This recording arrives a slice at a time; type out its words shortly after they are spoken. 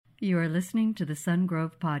You are listening to the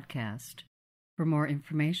Sungrove Podcast. For more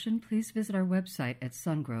information, please visit our website at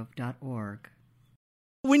sungrove.org.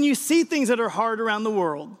 When you see things that are hard around the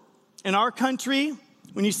world, in our country,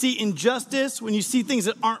 when you see injustice, when you see things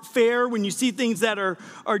that aren't fair, when you see things that are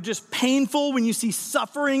just painful, when you see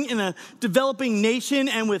suffering in a developing nation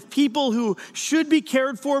and with people who should be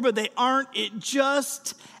cared for, but they aren't, it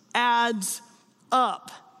just adds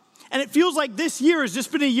up. And it feels like this year has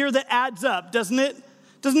just been a year that adds up, doesn't it?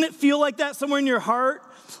 Doesn't it feel like that somewhere in your heart?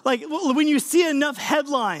 Like when you see enough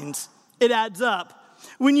headlines, it adds up.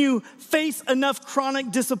 When you face enough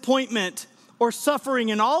chronic disappointment or suffering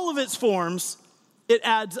in all of its forms, it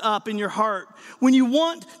adds up in your heart. When you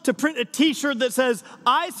want to print a t-shirt that says,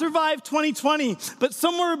 I survived 2020, but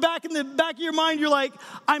somewhere back in the back of your mind, you're like,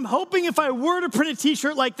 I'm hoping if I were to print a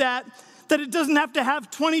t-shirt like that it doesn't have to have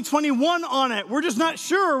 2021 on it. We're just not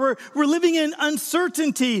sure. We're living in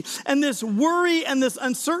uncertainty, and this worry and this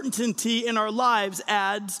uncertainty in our lives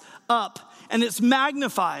adds up, and it's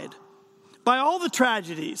magnified by all the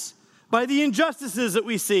tragedies, by the injustices that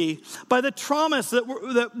we see, by the traumas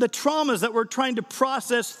that we're trying to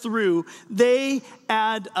process through. They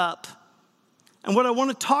add up. And what I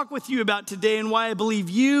want to talk with you about today, and why I believe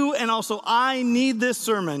you and also I need this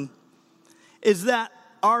sermon, is that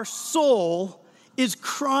our soul is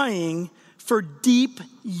crying for deep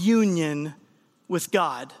union with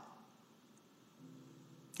God.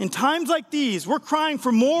 In times like these, we're crying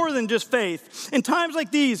for more than just faith. In times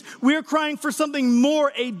like these, we're crying for something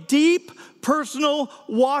more, a deep, personal,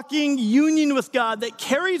 walking union with God that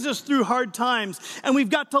carries us through hard times. And we've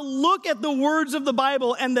got to look at the words of the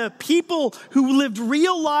Bible and the people who lived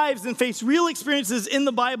real lives and faced real experiences in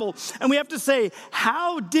the Bible. And we have to say,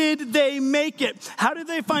 how did they make it? How did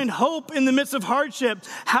they find hope in the midst of hardship?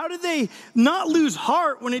 How did they not lose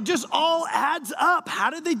heart when it just all adds up? How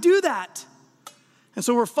did they do that? And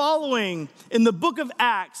so we're following in the book of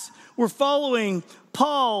Acts, we're following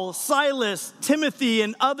Paul, Silas, Timothy,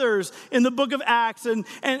 and others in the book of Acts. And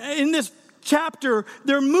in this chapter,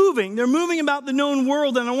 they're moving about the known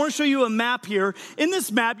world. And I want to show you a map here. In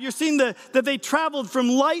this map, you're seeing that they traveled from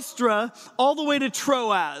Lystra all the way to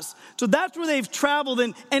Troas. So that's where they've traveled.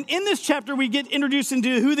 And in this chapter, we get introduced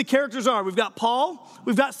into who the characters are. We've got Paul,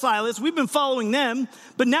 we've got Silas, we've been following them.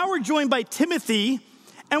 But now we're joined by Timothy,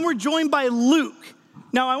 and we're joined by Luke.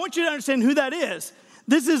 Now, I want you to understand who that is.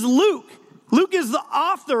 This is Luke. Luke is the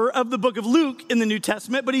author of the book of Luke in the New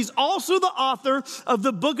Testament, but he's also the author of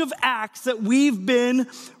the book of Acts that we've been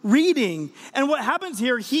reading. And what happens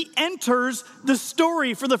here, he enters the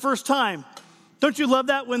story for the first time. Don't you love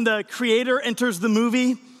that when the creator enters the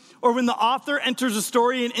movie, or when the author enters a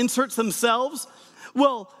story and inserts themselves?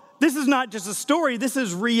 Well, this is not just a story, this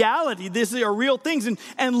is reality. These are real things.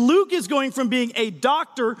 And Luke is going from being a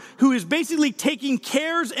doctor who is basically taking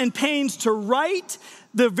cares and pains to write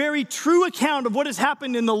the very true account of what has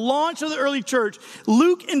happened in the launch of the early church.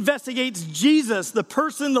 Luke investigates Jesus, the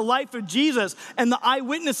person, the life of Jesus, and the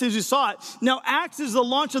eyewitnesses who saw it. Now, Acts is the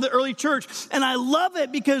launch of the early church, and I love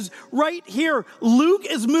it because right here, Luke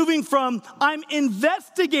is moving from I'm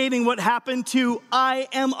investigating what happened to I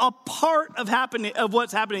am a part of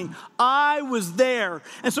what's happening. I was there.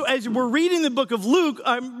 And so as we're reading the book of Luke,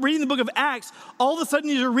 reading the book of Acts, all of a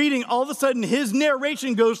sudden his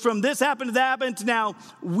narration goes from this happened to that happened to now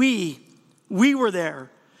we were there.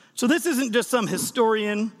 So this isn't just some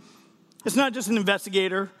historian. It's not just an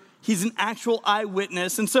investigator. He's an actual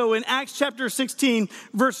eyewitness. And so in Acts chapter 16,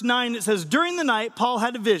 verse 9, it says, during the night, Paul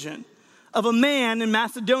had a vision of a man in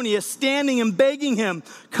Macedonia standing and begging him,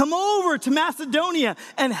 come over to Macedonia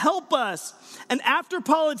and help us. And after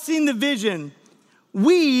Paul had seen the vision,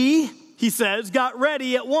 he says, got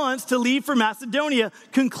ready at once to leave for Macedonia,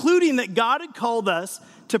 concluding that God had called us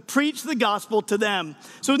to preach the gospel to them.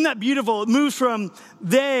 So isn't that beautiful? It moves from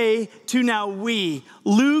they to now we.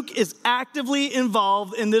 Luke is actively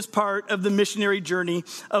involved in this part of the missionary journey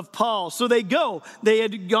of Paul. So they go. They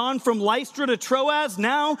had gone from Lystra to Troas.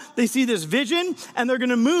 Now they see this vision, and they're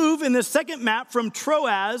going to move in the second map from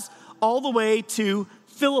Troas all the way to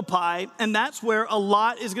Philippi. And that's where a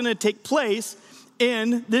lot is going to take place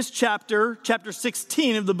in this chapter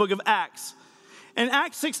 16 of the book of Acts. And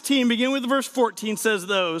Acts 16, beginning with verse 14, says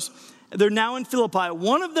they're now in Philippi.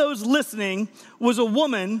 One of those listening was a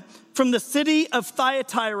woman from the city of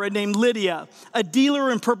Thyatira named Lydia, a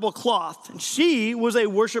dealer in purple cloth. And she was a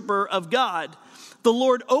worshiper of God. The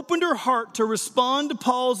Lord opened her heart to respond to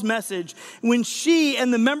Paul's message. When she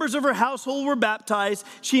and the members of her household were baptized,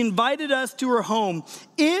 she invited us to her home.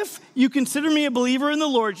 If you consider me a believer in the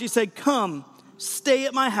Lord, she said, come, stay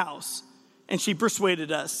at my house. And she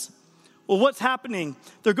persuaded us. Well, what's happening?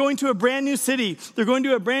 They're going to a brand new city. They're going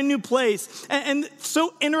to a brand new place. And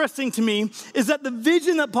so interesting to me is that the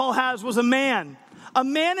vision that Paul has was a man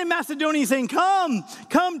in Macedonia saying, come,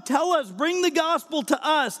 tell us, bring the gospel to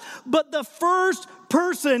us. But the first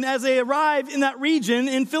person, as they arrived in that region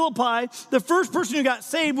in Philippi, the first person who got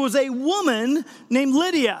saved was a woman named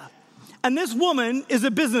Lydia. And this woman is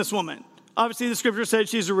a businesswoman. Obviously, the scripture said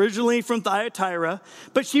she's originally from Thyatira,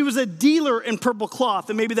 but she was a dealer in purple cloth,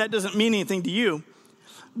 and maybe that doesn't mean anything to you.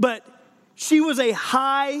 But she was a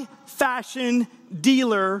high fashion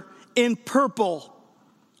dealer in purple.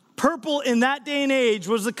 Purple in that day and age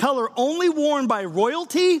was the color only worn by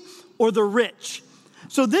royalty or the rich.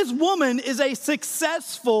 So this woman is a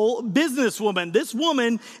successful businesswoman. This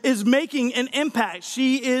woman is making an impact.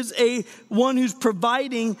 She is a one who's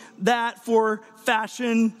providing that for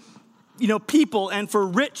fashion, people, and for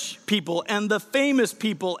rich people and the famous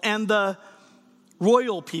people and the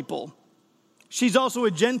royal people. She's also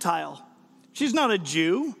a Gentile. She's not a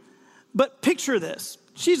Jew, but picture this.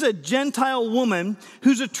 She's a Gentile woman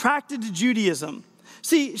who's attracted to Judaism.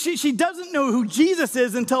 See, she doesn't know who Jesus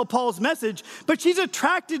is until Paul's message, but she's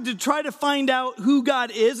attracted to try to find out who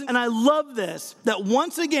God is. And I love this, that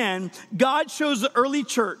once again, God shows the early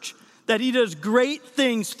church that he does great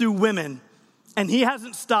things through women, and he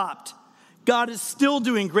hasn't stopped. God is still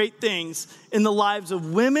doing great things in the lives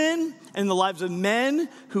of women and the lives of men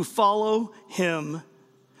who follow him.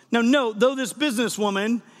 Now note, though this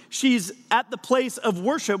businesswoman, she's at the place of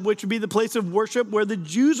worship, which would be the place of worship where the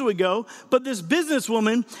Jews would go, but this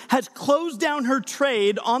businesswoman has closed down her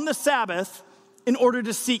trade on the Sabbath in order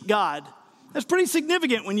to seek God. That's pretty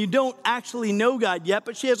significant when you don't actually know God yet,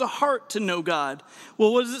 but she has a heart to know God.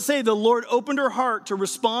 Well, what does it say? The Lord opened her heart to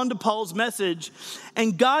respond to Paul's message,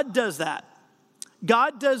 and God does that.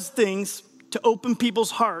 God does things to open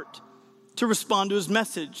people's heart to respond to his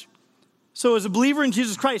message. So as a believer in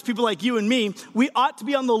Jesus Christ, people like you and me, we ought to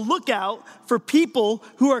be on the lookout for people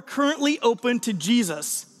who are currently open to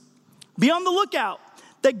Jesus. Be on the lookout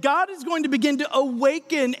that God is going to begin to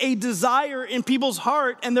awaken a desire in people's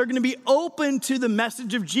heart, and they're going to be open to the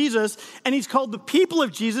message of Jesus. And he's called the people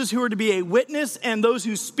of Jesus, who are to be a witness, and those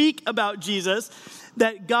who speak about Jesus,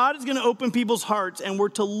 that God is going to open people's hearts, and we're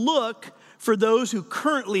to look for those who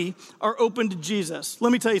currently are open to Jesus.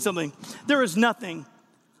 Let me tell you something. There is nothing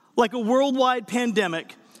like a worldwide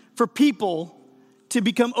pandemic for people to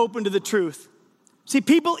become open to the truth. See,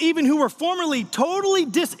 people even who were formerly totally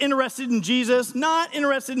disinterested in Jesus, not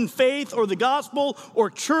interested in faith or the gospel or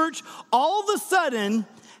church, all of a sudden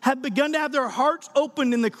have begun to have their hearts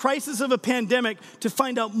opened in the crisis of a pandemic to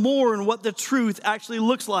find out more on what the truth actually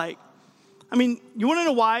looks like. I mean, you want to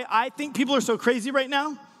know why I think people are so crazy right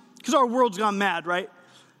now? Because our world's gone mad, right?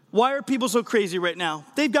 Why are people so crazy right now?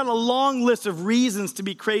 They've got a long list of reasons to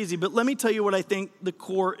be crazy, but let me tell you what I think the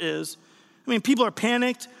core is. I mean, people are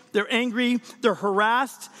panicked, they're angry, they're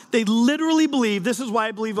harassed. They literally believe, this is why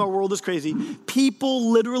I believe our world is crazy.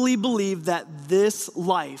 People literally believe that this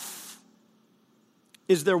life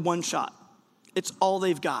is their one shot. It's all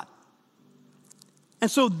they've got. And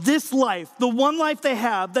so this life, the one life they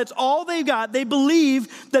have, that's all they've got, they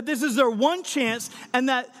believe that this is their one chance and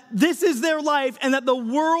that this is their life and that the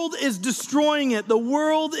world is destroying it. The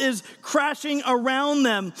world is crashing around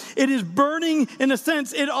them. It is burning, in a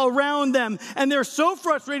sense, it around them. And they're so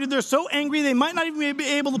frustrated, they're so angry, they might not even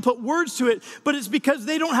be able to put words to it, but it's because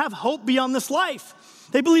they don't have hope beyond this life.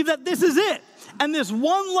 They believe that this is it. And this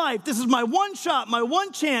one life, this is my one shot, my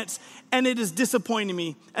one chance, and it is disappointing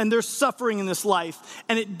me, and there's suffering in this life,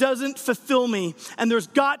 and it doesn't fulfill me, and there's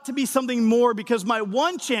got to be something more because my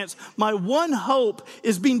one chance, my one hope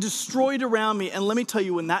is being destroyed around me. And let me tell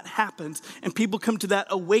you, when that happens and people come to that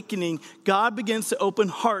awakening, God begins to open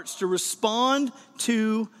hearts to respond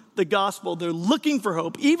to the gospel. They're looking for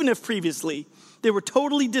hope, even if previously they were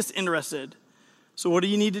totally disinterested. So what do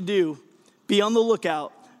you need to do? Be on the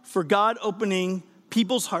lookout for God opening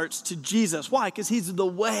people's hearts to Jesus. Why? Because he's the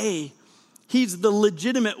way. He's the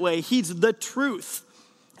legitimate way. He's the truth.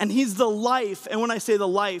 And he's the life. And when I say the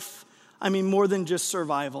life, I mean more than just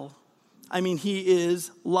survival. I mean, he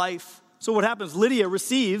is life. So what happens? Lydia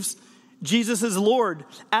receives Jesus as Lord,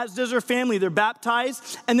 as does her family. They're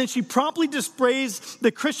baptized. And then she promptly displays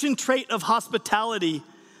the Christian trait of hospitality.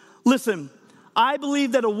 Listen, I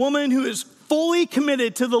believe that a woman who is fully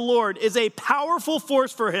committed to the Lord is a powerful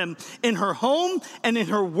force for him in her home and in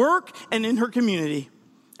her work and in her community.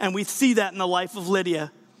 And we see that in the life of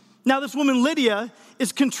Lydia. Now, this woman, Lydia,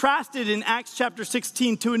 is contrasted in Acts chapter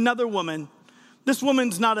 16 to another woman. This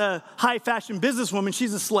woman's not a high fashion businesswoman.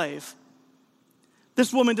 She's a slave.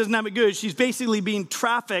 This woman doesn't have it good. She's basically being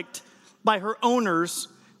trafficked by her owners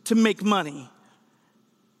to make money.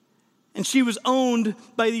 And she was owned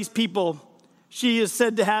by these people. She is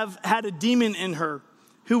said to have had a demon in her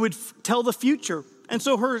who would tell the future. And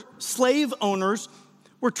so her slave owners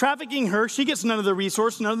were trafficking her. She gets none of the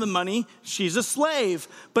resource, none of the money. She's a slave,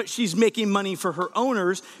 but she's making money for her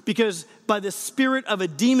owners because by the spirit of a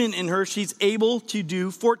demon in her, she's able to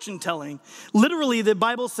do fortune telling. Literally, the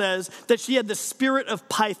Bible says that she had the spirit of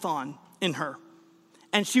Python in her.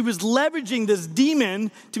 And she was leveraging this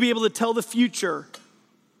demon to be able to tell the future.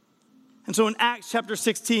 And so in Acts chapter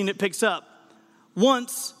 16, it picks up.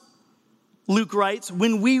 Once, Luke writes,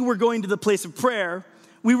 when we were going to the place of prayer,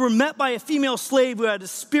 we were met by a female slave who had a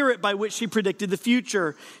spirit by which she predicted the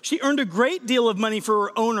future. She earned a great deal of money for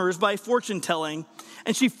her owners by fortune telling.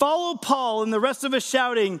 And she followed Paul and the rest of us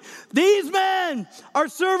shouting, these men are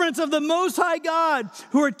servants of the Most High God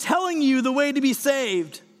who are telling you the way to be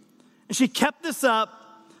saved. And she kept this up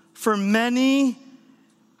for many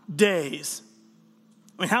days.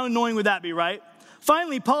 I mean, how annoying would that be, right?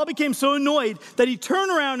 Finally, Paul became so annoyed that he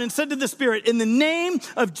turned around and said to the spirit, in the name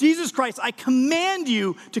of Jesus Christ, I command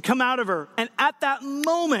you to come out of her. And at that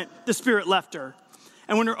moment, the spirit left her.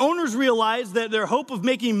 And when her owners realized that their hope of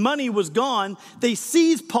making money was gone, they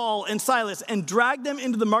seized Paul and Silas and dragged them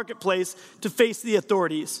into the marketplace to face the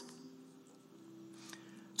authorities.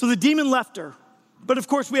 So the demon left her. But of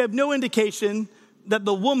course, we have no indication that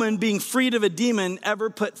the woman being freed of a demon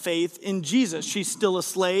ever put faith in Jesus. She's still a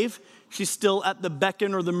slave. She's still at the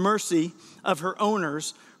beckon or the mercy of her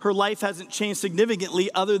owners. Her life hasn't changed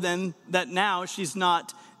significantly other than that now she's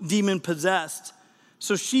not demon-possessed.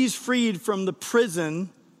 So she's freed from the prison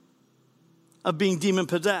of being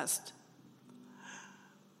demon-possessed.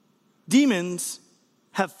 Demons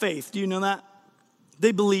have faith. Do you know that?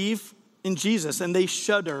 They believe in Jesus and they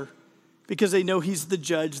shudder because they know he's the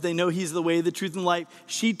judge. They know he's the way, the truth, and life.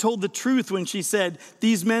 She told the truth when she said,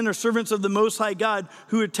 these men are servants of the Most High God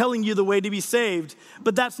who are telling you the way to be saved.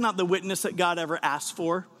 But that's not the witness that God ever asked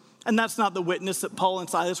for. And that's not the witness that Paul and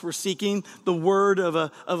Silas were seeking, the word of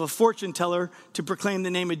a fortune teller to proclaim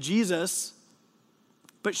the name of Jesus.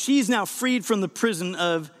 But she's now freed from the prison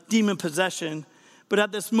of demon possession. But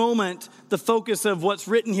at this moment, the focus of what's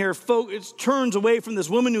written here turns away from this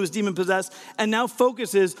woman who is demon-possessed and now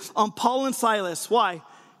focuses on Paul and Silas. Why?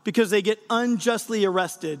 Because they get unjustly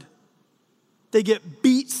arrested. They get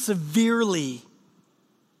beat severely.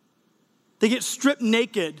 They get stripped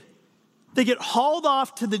naked. They get hauled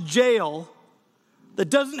off to the jail that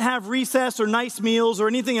doesn't have recess or nice meals or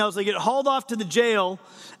anything else. They get hauled off to the jail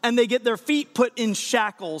and they get their feet put in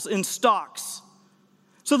shackles, in stocks.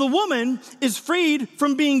 So the woman is freed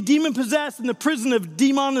from being demon-possessed in the prison of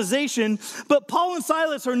demonization, but Paul and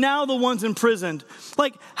Silas are now the ones imprisoned.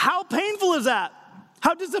 Like, how painful is that?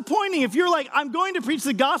 How disappointing if you're like, I'm going to preach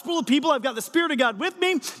the gospel to people, I've got the Spirit of God with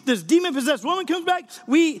me, this demon-possessed woman comes back,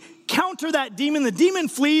 we counter that demon, the demon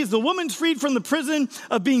flees, the woman's freed from the prison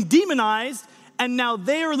of being demonized, and now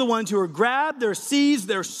they are the ones who are grabbed, they're seized,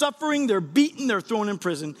 they're suffering, they're beaten, they're thrown in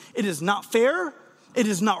prison. It is not fair, it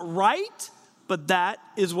is not right, but that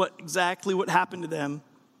is exactly what happened to them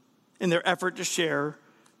in their effort to share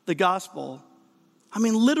the gospel. I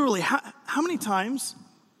mean, literally, how many times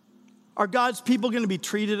are God's people going to be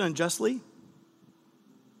treated unjustly?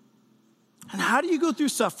 And how do you go through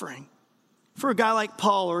suffering for a guy like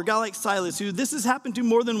Paul or a guy like Silas, who this has happened to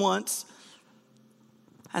more than once?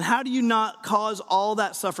 And how do you not cause all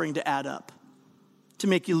that suffering to add up, to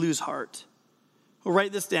make you lose heart? Well,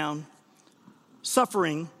 write this down.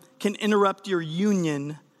 Suffering can interrupt your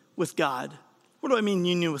union with God. What do I mean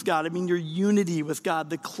union with God? I mean your unity with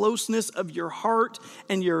God, the closeness of your heart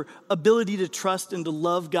and your ability to trust and to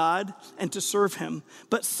love God and to serve him.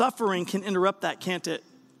 But suffering can interrupt that, can't it?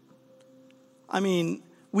 I mean,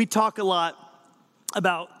 we talk a lot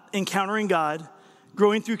about encountering God,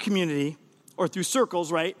 growing through community or through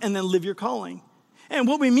circles, right? And then live your calling. And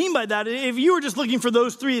what we mean by that, if you were just looking for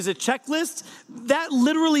those three as a checklist, that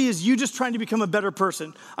literally is you just trying to become a better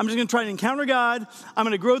person. I'm just going to try to encounter God. I'm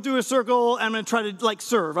going to grow through a circle. And I'm going to try to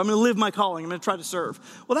serve. I'm going to live my calling. I'm going to try to serve.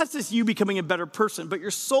 Well, that's just you becoming a better person. But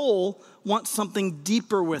your soul wants something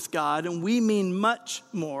deeper with God. And we mean much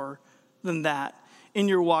more than that in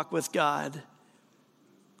your walk with God.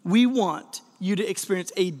 We want you to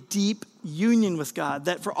experience a deep union with God,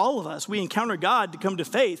 that for all of us, we encounter God to come to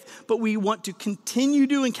faith, but we want to continue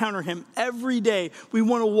to encounter him every day. We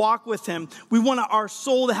want to walk with him. We want our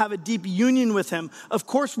soul to have a deep union with him. Of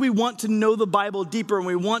course, we want to know the Bible deeper, and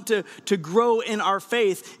we want to grow in our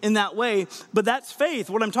faith in that way, but that's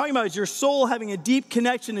faith. What I'm talking about is your soul having a deep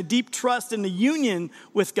connection, a deep trust, and a union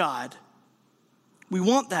with God. We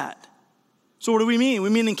want that. So what do we mean? We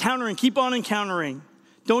mean encounter and keep on encountering.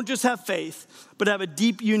 Don't just have faith, but have a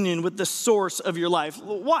deep union with the source of your life.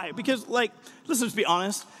 Why? Because, let's just be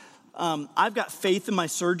honest. I've got faith in my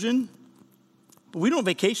surgeon, but we don't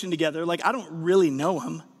vacation together. I don't really know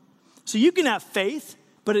him. So you can have faith,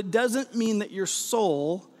 but it doesn't mean that your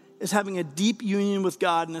soul is having a deep union with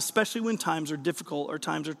God, and especially when times are difficult or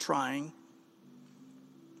times are trying.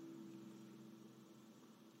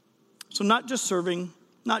 So not just serving,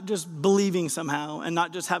 not just believing somehow, and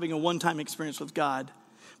not just having a one-time experience with God,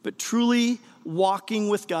 but truly walking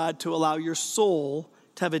with God to allow your soul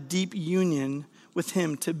to have a deep union with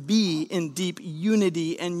him, to be in deep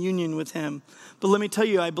unity and union with him. But let me tell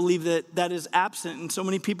you, I believe that is absent in so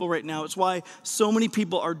many people right now. It's why so many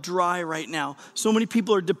people are dry right now. So many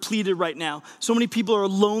people are depleted right now. So many people are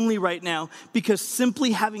lonely right now, because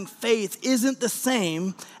simply having faith isn't the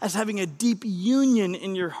same as having a deep union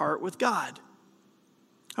in your heart with God.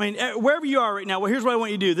 I mean, wherever you are right now, well, here's what I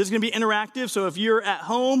want you to do. This is going to be interactive, so if you're at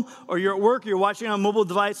home or you're at work or you're watching on a mobile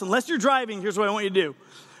device, unless you're driving, here's what I want you to do.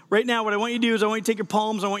 Right now, what I want you to do is I want you to take your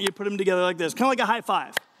palms, I want you to put them together like this, kind of like a high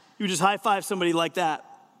five. You just high five somebody like that.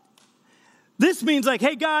 This means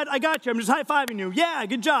hey, God, I got you. I'm just high fiving you. Yeah,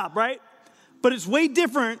 good job, right? But it's way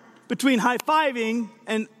different between high fiving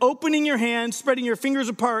and opening your hands, spreading your fingers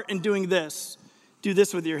apart, and doing this. Do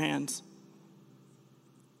this with your hands.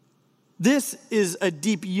 This is a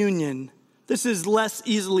deep union. This is less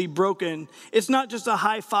easily broken. It's not just a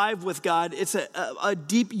high five with God. It's a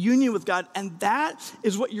deep union with God. And that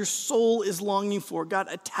is what your soul is longing for. God,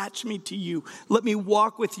 attach me to you. Let me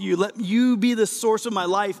walk with you. Let you be the source of my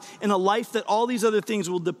life, in a life that all these other things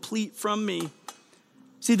will deplete from me.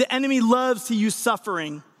 See, the enemy loves to use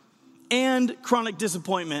suffering and chronic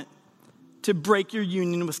disappointment to break your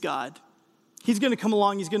union with God. He's going to come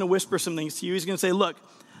along. He's going to whisper some things to you. He's going to say, look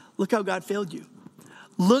how God failed you.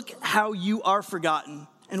 Look how you are forgotten.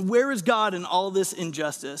 And where is God in all this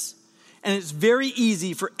injustice? And it's very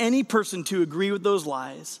easy for any person to agree with those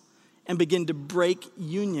lies and begin to break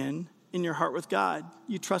union in your heart with God.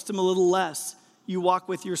 You trust him a little less. You walk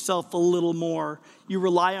with yourself a little more. You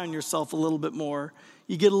rely on yourself a little bit more.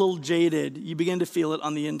 You get a little jaded. You begin to feel it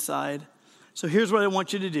on the inside. So here's what I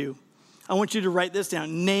want you to do. I want you to write this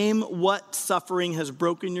down. Name what suffering has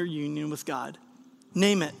broken your union with God.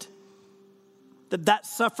 Name it. That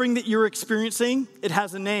suffering that you're experiencing, it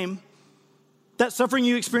has a name. That suffering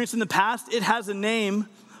you experienced in the past, it has a name.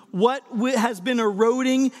 What has been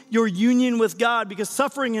eroding your union with God? Because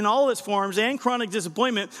suffering in all its forms and chronic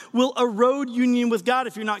disappointment will erode union with God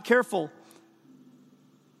if you're not careful.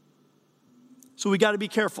 So we got to be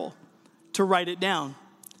careful to write it down,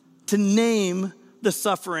 to name the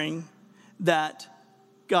suffering that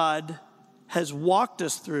God has walked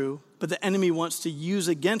us through, but the enemy wants to use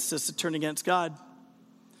against us to turn against God.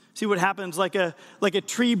 See what happens like a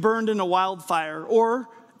tree burned in a wildfire, or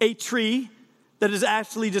a tree that has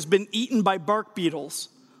actually just been eaten by bark beetles.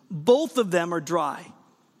 Both of them are dry.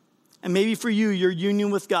 And maybe for you, your union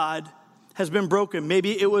with God has been broken.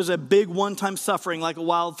 Maybe it was a big one-time suffering like a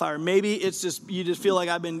wildfire. Maybe it's just you just feel like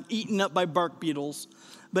I've been eaten up by bark beetles.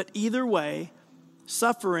 But either way,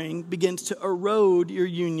 suffering begins to erode your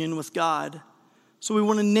union with God. So we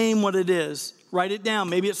want to name what it is. Write it down.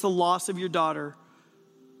 Maybe it's the loss of your daughter.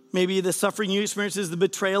 Maybe the suffering you experience is the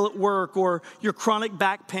betrayal at work, or your chronic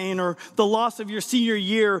back pain, or the loss of your senior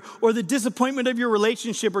year, or the disappointment of your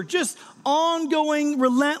relationship, or just ongoing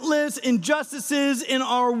relentless injustices in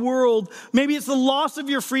our world. Maybe it's the loss of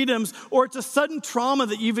your freedoms, or it's a sudden trauma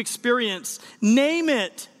that you've experienced. Name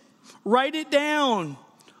it. Write it down.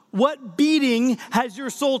 What beating has your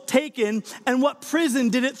soul taken, and what prison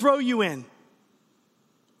did it throw you in?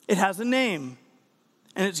 It has a name,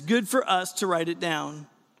 and it's good for us to write it down.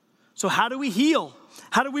 So how do we heal?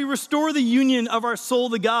 How do we restore the union of our soul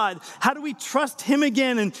to God? How do we trust him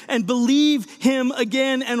again and believe him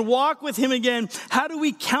again and walk with him again? How do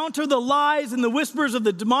we counter the lies and the whispers of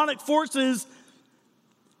the demonic forces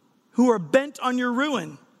who are bent on your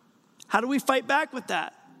ruin? How do we fight back with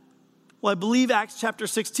that? Well, I believe Acts chapter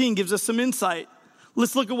 16 gives us some insight.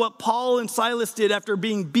 Let's look at what Paul and Silas did after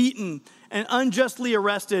being beaten and unjustly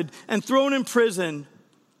arrested and thrown in prison.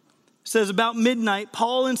 It says about midnight,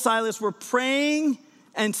 Paul and Silas were praying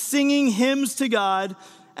and singing hymns to God,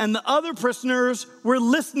 and the other prisoners were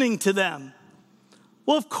listening to them.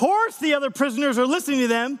 Well, of course the other prisoners are listening to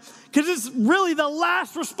them, because it's really the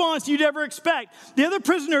last response you'd ever expect. The other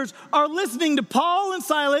prisoners are listening to Paul and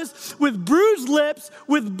Silas with bruised lips,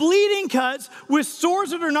 with bleeding cuts, with sores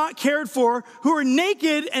that are not cared for, who are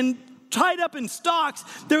naked and tied up in stocks.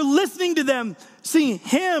 They're listening to them singing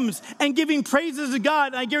hymns and giving praises to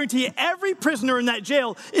God. And I guarantee you, every prisoner in that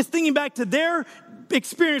jail is thinking back to their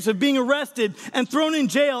experience of being arrested and thrown in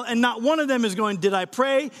jail, and not one of them is going, did I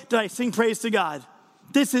pray? Did I sing praise to God?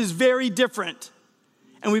 This is very different.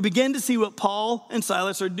 And we begin to see what Paul and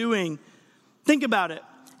Silas are doing. Think about it.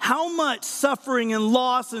 How much suffering and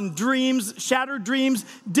loss and dreams, shattered dreams,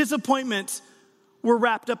 disappointments were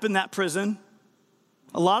wrapped up in that prison?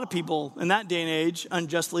 A lot of people in that day and age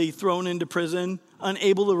unjustly thrown into prison,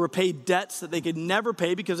 unable to repay debts that they could never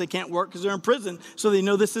pay because they can't work because they're in prison, so they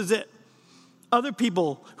know this is it. Other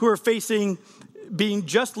people who are facing being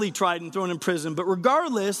justly tried and thrown in prison, but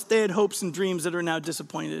regardless, they had hopes and dreams that are now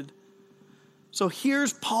disappointed. So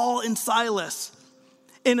here's Paul and Silas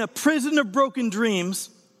in a prison of broken dreams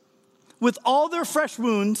with all their fresh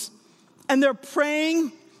wounds, and they're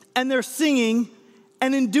praying and they're singing,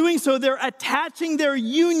 and in doing so, they're attaching their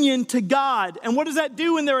union to God. And what does that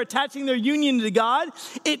do when they're attaching their union to God?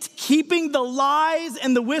 It's keeping the lies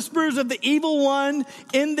and the whispers of the evil one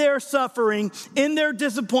in their suffering, in their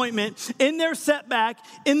disappointment, in their setback,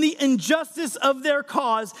 in the injustice of their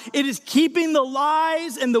cause. It is keeping the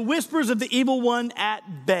lies and the whispers of the evil one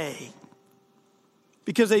at bay,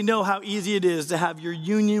 because they know how easy it is to have your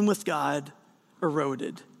union with God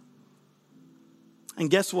eroded. And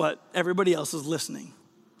guess what? Everybody else is listening.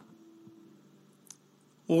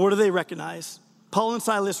 Well, what do they recognize? Paul and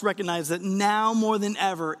Silas recognize that now more than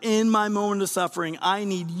ever, in my moment of suffering, I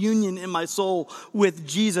need union in my soul with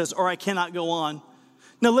Jesus, or I cannot go on.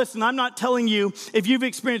 Now listen, I'm not telling you, if you've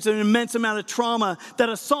experienced an immense amount of trauma, that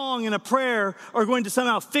a song and a prayer are going to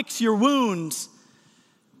somehow fix your wounds.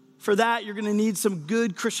 For that, you're going to need some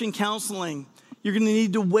good Christian counseling. You're going to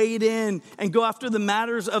need to wade in and go after the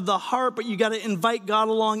matters of the heart, but you got to invite God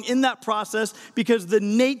along in that process, because the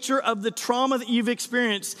nature of the trauma that you've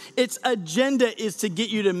experienced, its agenda is to get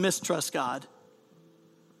you to mistrust God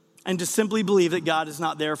and to simply believe that God is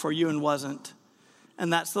not there for you and wasn't.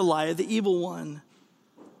 And that's the lie of the evil one.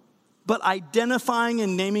 But identifying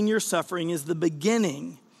and naming your suffering is the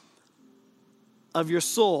beginning of your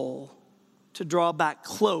soul to draw back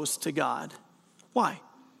close to God. Why?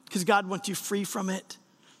 Because God wants you free from it.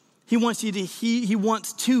 He wants you to He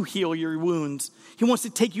wants to heal your wounds. He wants to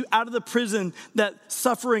take you out of the prison that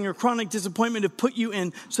suffering or chronic disappointment have put you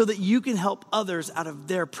in, so that you can help others out of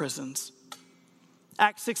their prisons.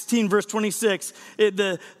 Acts 16, verse 26,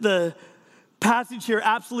 the passage here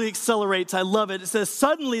absolutely accelerates. I love it. It says,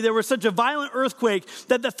 suddenly there was such a violent earthquake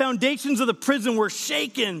that the foundations of the prison were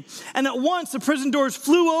shaken. And at once the prison doors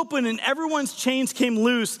flew open and everyone's chains came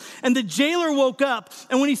loose. And the jailer woke up.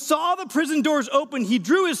 And when he saw the prison doors open, he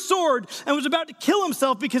drew his sword and was about to kill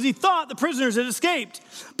himself because he thought the prisoners had escaped.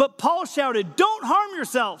 But Paul shouted, "Don't harm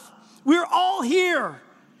yourself. We're all here."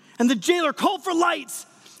 And the jailer called for lights.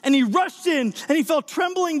 And he rushed in and he fell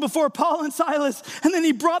trembling before Paul and Silas. And then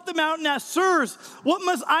he brought them out and asked, "Sirs, what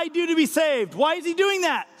must I do to be saved?" Why is he doing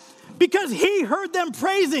that? Because he heard them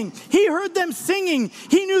praising. He heard them singing.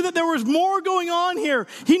 He knew that there was more going on here.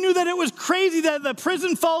 He knew that it was crazy that the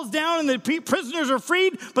prison falls down and the prisoners are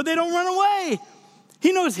freed, but they don't run away.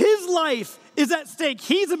 He knows his life is at stake.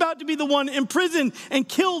 He's about to be the one imprisoned and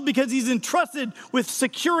killed because he's entrusted with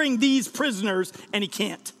securing these prisoners, and he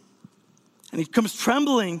can't. And he comes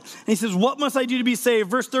trembling, and he says, "What must I do to be saved?"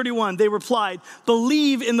 Verse 31, they replied,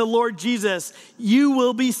 "Believe in the Lord Jesus. You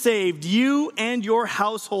will be saved, you and your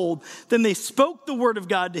household." Then they spoke the word of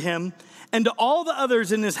God to him and to all the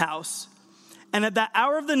others in his house. And at that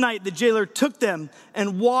hour of the night, the jailer took them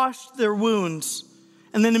and washed their wounds.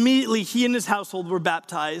 And then immediately he and his household were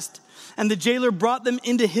baptized. And the jailer brought them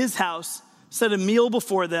into his house, set a meal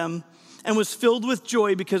before them, and was filled with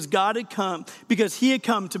joy because he had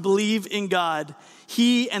come to believe in God,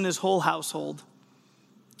 he and his whole household.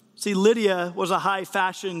 See, Lydia was a high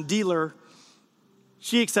fashion dealer.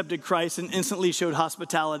 She accepted Christ and instantly showed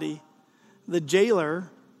hospitality. The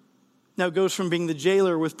jailer now goes from being the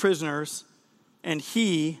jailer with prisoners, and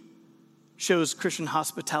he shows Christian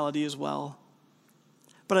hospitality as well.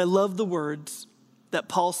 But I love the words that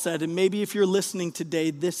Paul said, and maybe if you're listening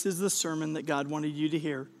today, this is the sermon that God wanted you to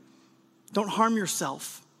hear. Don't harm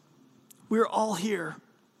yourself. We're all here.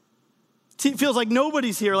 It feels like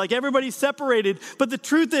nobody's here, like everybody's separated. But the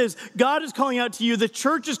truth is, God is calling out to you. The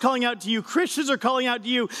church is calling out to you. Christians are calling out to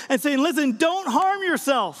you and saying, listen, don't harm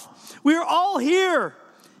yourself. We're all here.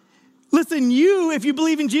 Listen, if you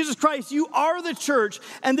believe in Jesus Christ, you are the church.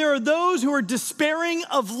 And there are those who are despairing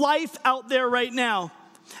of life out there right now.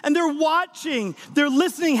 And they're watching, they're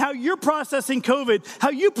listening how you're processing COVID, how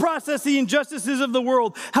you process the injustices of the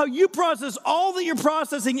world, how you process all that you're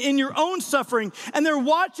processing in your own suffering. And they're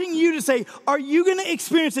watching you to say, are you going to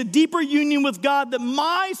experience a deeper union with God that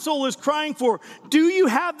my soul is crying for? Do you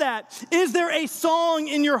have that? Is there a song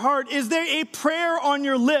in your heart? Is there a prayer on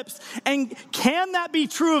your lips? And can that be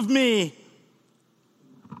true of me?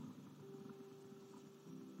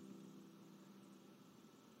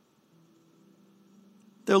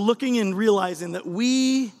 They're looking and realizing that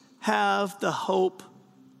we have the hope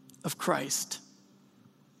of Christ.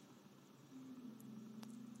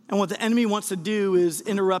 And what the enemy wants to do is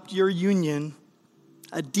interrupt your union,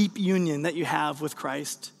 a deep union that you have with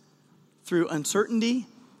Christ, through uncertainty,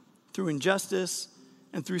 through injustice,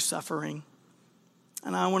 and through suffering.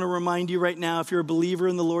 And I want to remind you right now, if you're a believer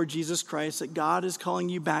in the Lord Jesus Christ, that God is calling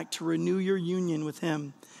you back to renew your union with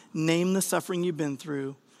him. Name the suffering you've been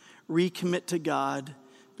through. Recommit to God.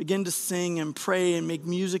 Begin to sing and pray and make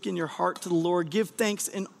music in your heart to the Lord. Give thanks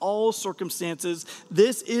in all circumstances.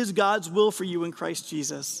 This is God's will for you in Christ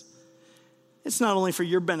Jesus. It's not only for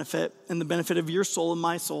your benefit and the benefit of your soul and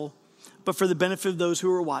my soul, but for the benefit of those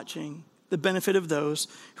who are watching, the benefit of those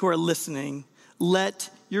who are listening. Let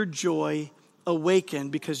your joy awaken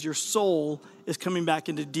because your soul is coming back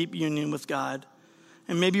into deep union with God.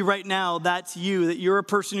 And maybe right now that's you, that you're a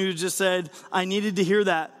person who just said, I needed to hear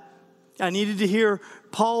that. I needed to hear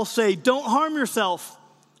Paul say, don't harm yourself.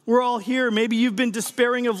 We're all here. Maybe you've been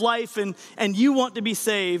despairing of life and you want to be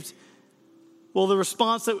saved. Well, the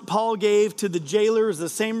response that Paul gave to the jailer is the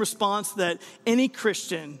same response that any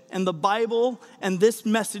Christian and the Bible and this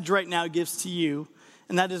message right now gives to you.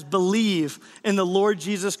 And that is believe in the Lord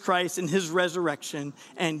Jesus Christ and his resurrection,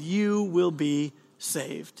 and you will be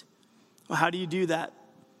saved. Well, how do you do that?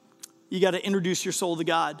 You got to introduce your soul to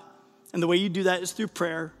God. And the way you do that is through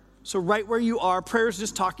prayer. So right where you are, prayer is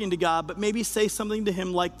just talking to God, but maybe say something to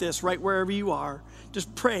him like this, right wherever you are.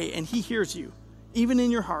 Just pray, and he hears you, even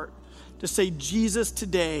in your heart. Just say, Jesus,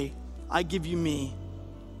 today, I give you me.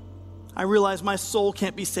 I realize my soul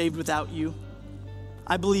can't be saved without you.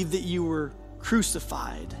 I believe that you were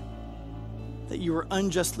crucified, that you were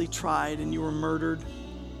unjustly tried and you were murdered,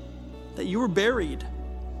 that you were buried,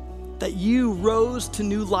 that you rose to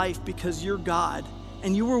new life because you're God.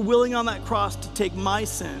 And you were willing on that cross to take my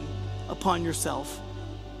sin upon yourself.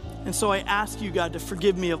 And so I ask you, God, to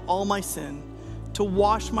forgive me of all my sin, to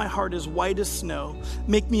wash my heart as white as snow,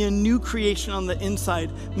 make me a new creation on the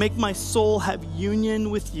inside, make my soul have union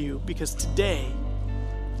with you, because today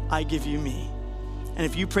I give you me. And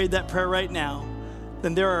if you prayed that prayer right now,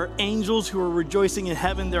 then there are angels who are rejoicing in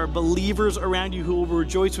heaven. There are believers around you who will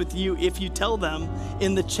rejoice with you if you tell them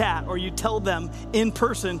in the chat or you tell them in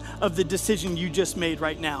person of the decision you just made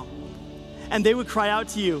right now. And they would cry out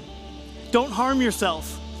to you, don't harm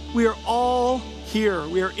yourself. We are all here.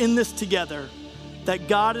 We are in this together. That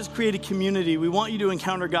God has created community. We want you to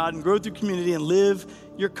encounter God and grow through community and live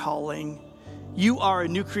your calling. You are a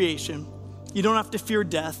new creation. You don't have to fear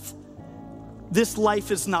death. This life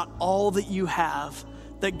is not all that you have.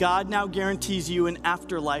 That God now guarantees you an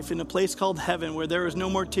afterlife in a place called heaven where there is no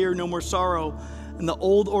more tear, no more sorrow, and the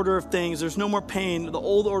old order of things, there's no more pain. The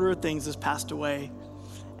old order of things has passed away.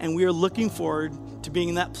 And we are looking forward to being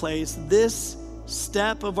in that place. This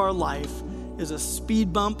step of our life is a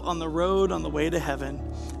speed bump on the road on the way to heaven.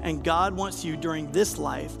 And God wants you during this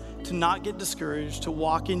life to not get discouraged, to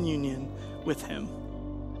walk in union with him.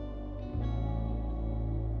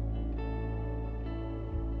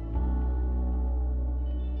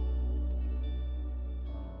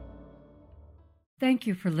 Thank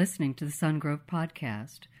you for listening to the Sungrove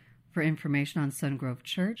Podcast. For information on Sungrove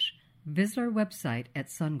Church, visit our website at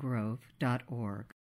sungrove.org.